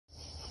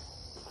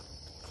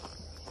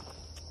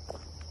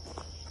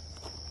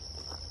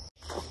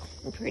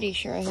I'm pretty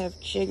sure I have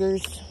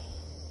chiggers.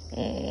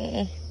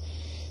 I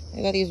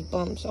got these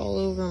bumps all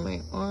over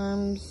my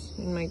arms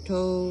and my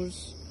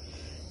toes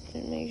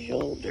and my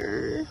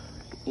shoulder.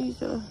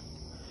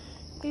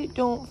 It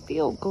don't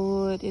feel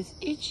good. It's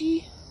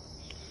itchy.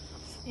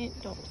 It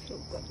don't feel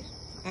good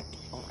at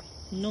all.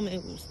 No me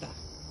gusta.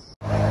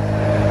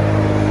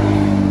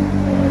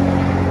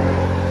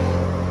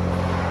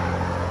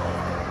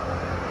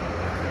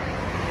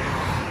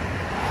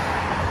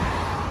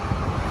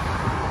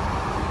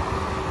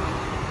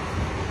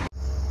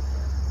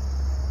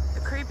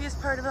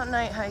 Part about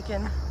night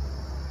hiking.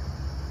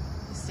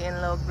 You're seeing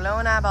little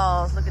glowing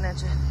eyeballs looking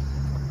at you.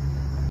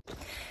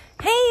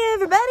 Hey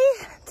everybody!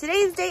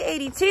 Today's day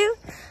 82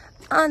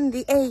 on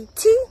the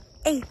AT.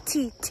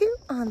 82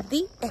 on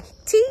the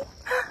AT.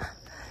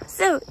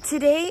 So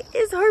today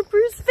is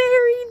Harpers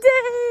Ferry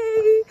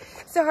Day.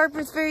 So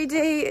Harpers Ferry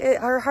Day,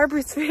 or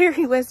Harpers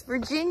Ferry, West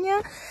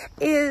Virginia,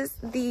 is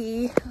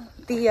the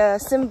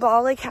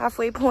symbolic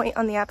halfway point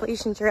on the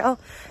Appalachian Trail.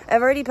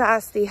 I've already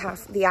passed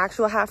the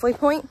actual halfway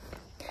point.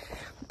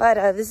 But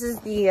this is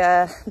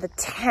the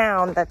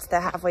town that's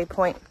the halfway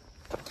point.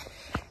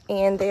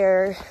 And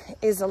there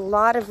is a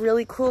lot of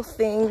really cool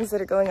things that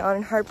are going on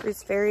in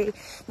Harpers Ferry.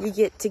 You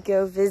get to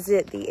go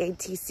visit the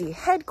ATC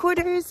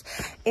headquarters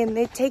and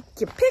they take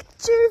your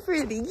picture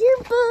for the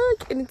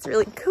yearbook and it's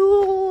really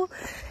cool.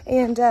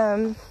 And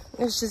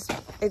it's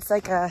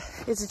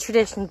a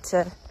tradition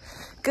to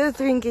go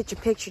through and get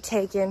your picture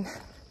taken.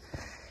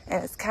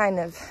 And it's kind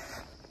of,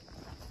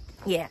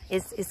 yeah,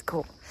 it's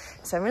cool.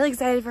 So I'm really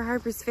excited for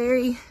Harpers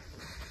Ferry.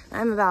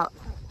 I'm about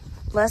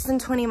less than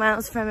 20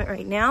 miles from it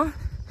right now.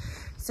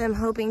 So I'm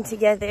hoping to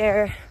get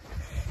there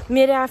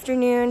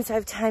mid-afternoon so I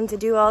have time to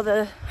do all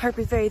the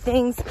Harpers Ferry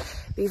things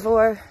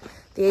before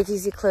the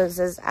ATC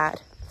closes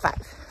at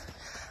 5.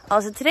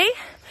 Also today,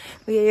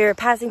 we are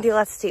passing through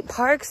lots of state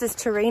parks. This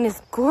terrain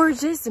is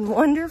gorgeous and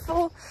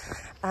wonderful.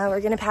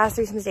 We're gonna pass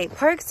through some state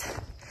parks,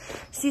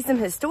 see some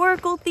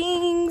historical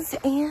things,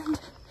 and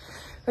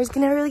we're just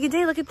gonna have a really good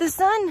day. Look at the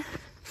sun.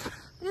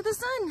 Look at the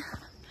sun.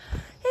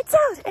 It's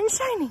out and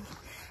shining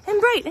and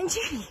bright and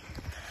cheery.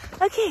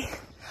 Okay.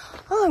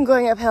 Oh, I'm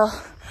going uphill.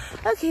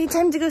 Okay,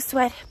 time to go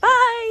sweat.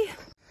 Bye.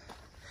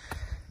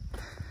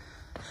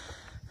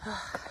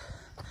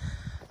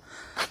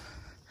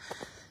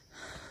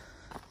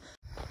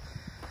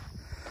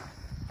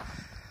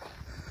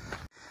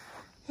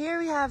 Here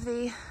we have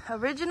the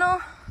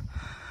original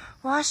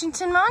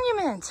Washington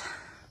Monument.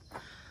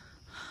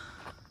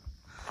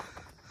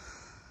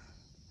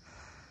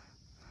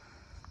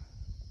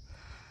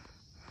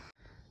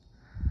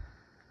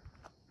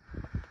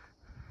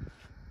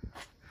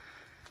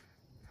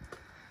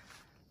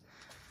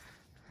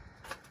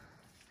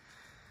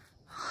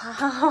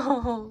 Wow.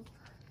 Oh,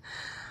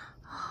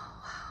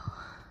 wow.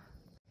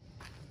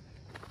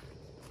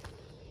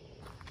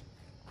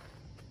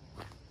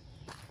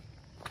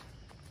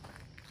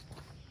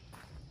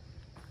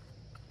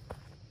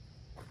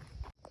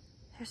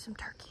 There's some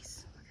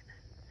turkeys. Look at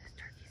that. There's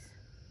turkeys.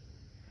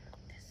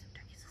 There's some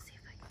turkeys. Let's see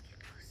if I can get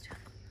close to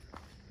them.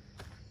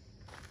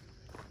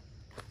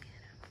 Look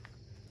at them.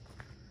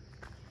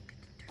 Look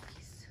at the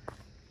turkeys.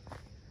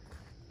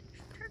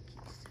 There's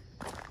turkeys.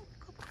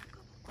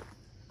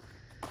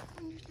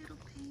 And your little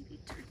baby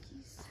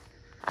turkeys.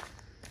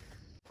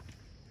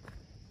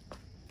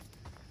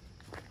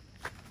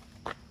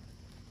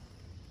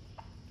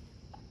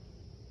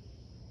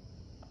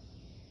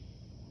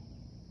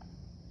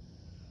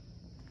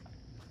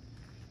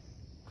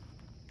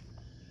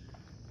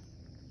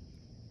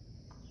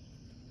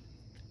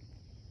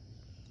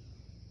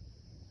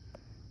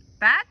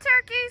 Bad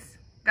turkeys.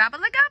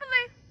 Gobbly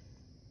gobbly.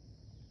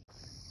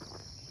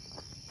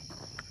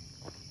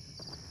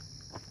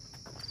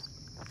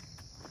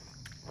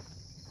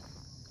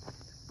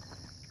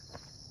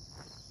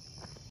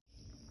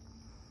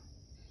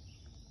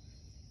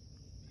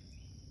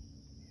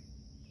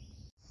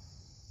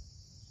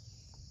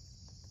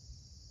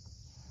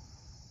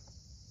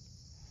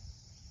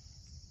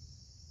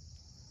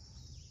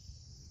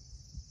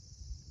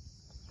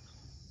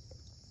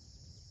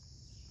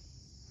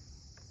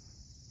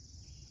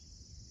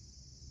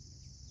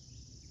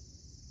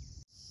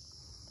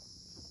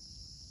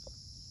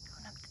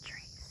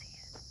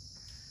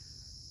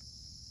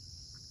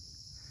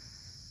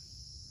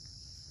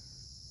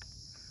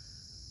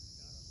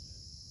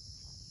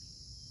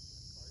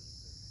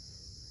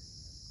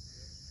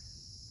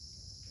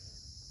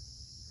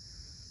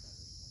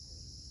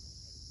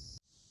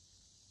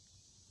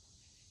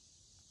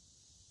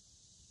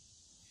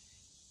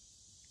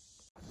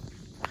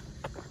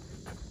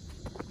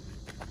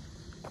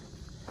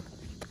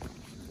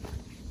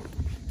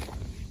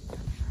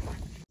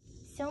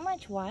 So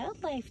much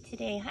wildlife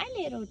today. Hi,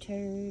 little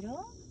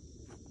turtle.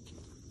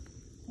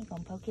 He's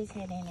gonna poke his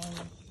head in on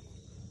you.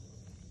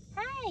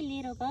 Hi,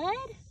 little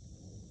bud.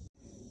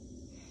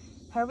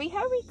 Hurry,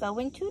 hurry. Go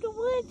into the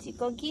woods. You're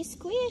gonna get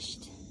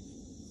squished.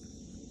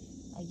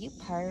 Oh, you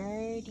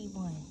purty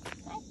one.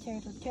 Hi,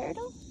 turtle,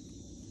 turtle.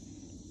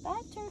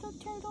 Bye, turtle,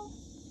 turtle.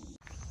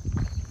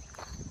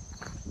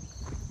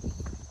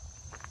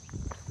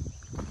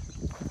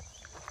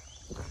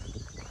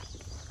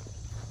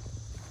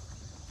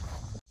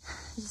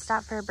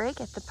 stopped for a break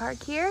at the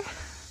park here.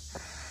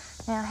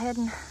 Now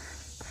heading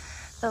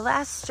the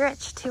last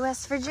stretch to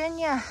West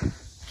Virginia.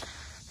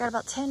 Got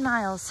about 10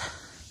 miles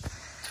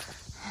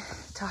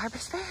to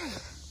Harpers Ferry.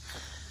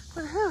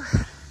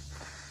 Woohoo!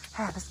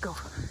 All right, let's go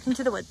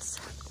into the woods.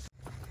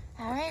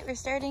 All right, we're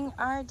starting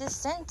our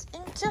descent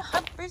into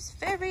Harpers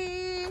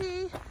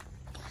Ferry.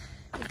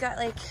 We've got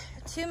like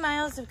 2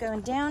 miles of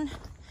going down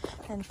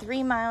and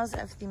 3 miles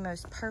of the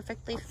most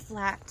perfectly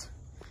flat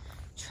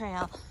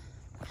trail.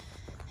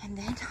 And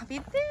then I'll be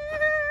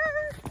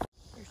there.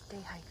 There's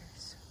day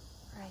hikers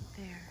right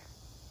there.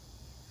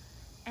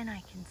 And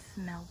I can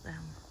smell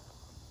them.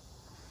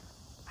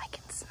 I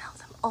can smell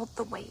them all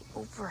the way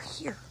over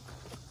here.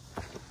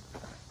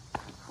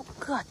 Oh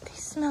God, they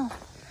smell.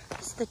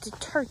 It's the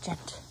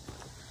detergent.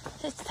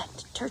 It's that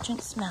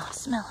detergent smell.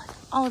 Smell it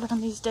all around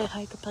these day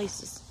hiker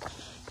places.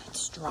 It's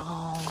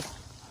strong.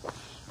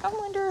 I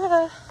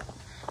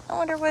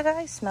wonder what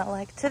I smell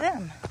like to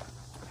them.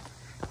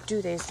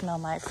 Do they smell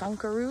my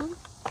Funkaroo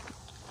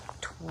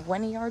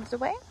 20 yards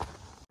away?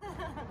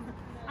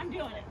 I'm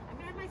doing it. I'm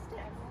gonna have my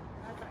stick.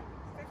 That's right.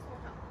 Sticks will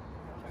help.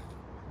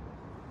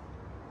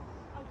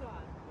 Oh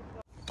God.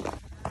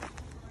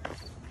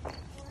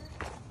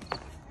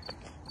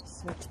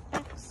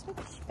 Switchbacks,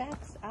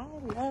 switchbacks. I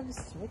love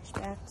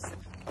switchbacks.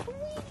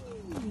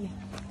 Whee!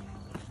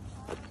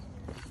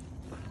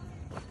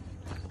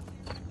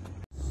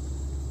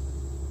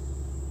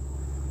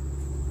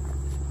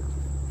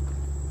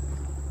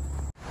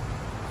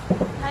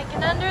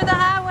 Hiking under the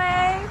highway.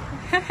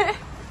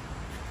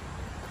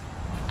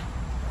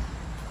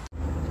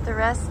 The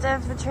rest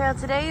of the trail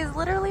today is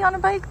literally on a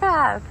bike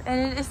path,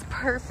 and it is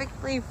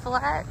perfectly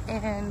flat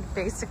and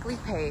basically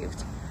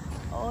paved.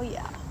 Oh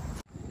yeah.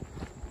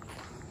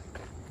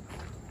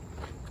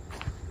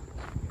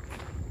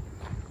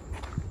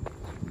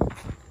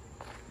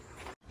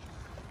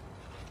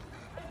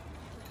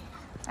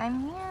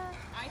 I'm here.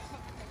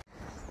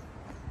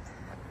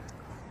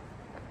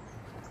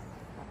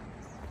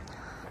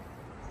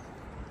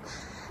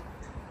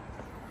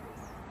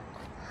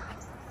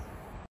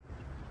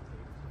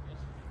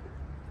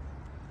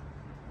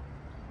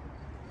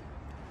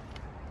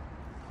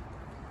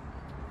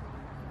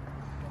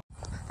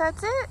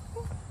 That's it.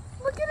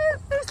 Look at it.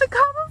 There's the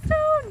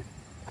cobblestone.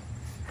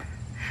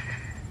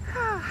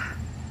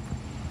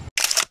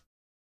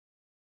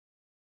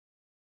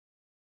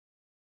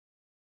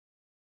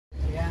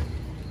 Yeah,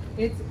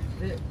 it's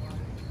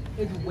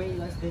way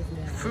less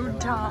business.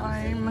 Food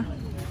time.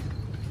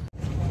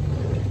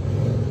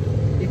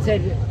 It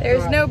said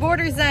There's no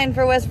border sign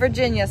for West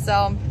Virginia,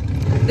 so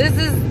this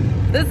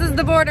is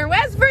the border.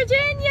 West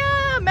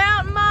Virginia,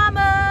 Mountain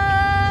Mama.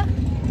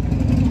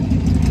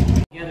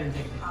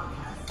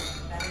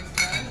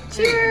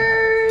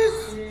 Cheers.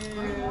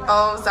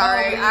 Oh,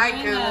 sorry,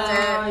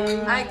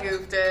 I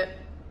goofed it.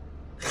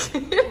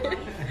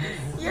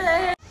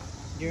 Yay.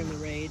 During the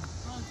raid.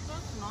 Oh, it's so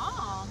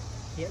small.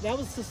 Yeah, that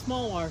was the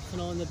small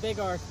arsenal, and the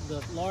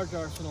large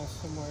arsenal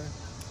somewhere.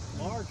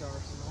 Large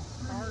arsenal.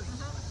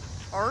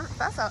 Or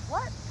that's not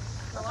what?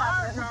 The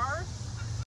large arse.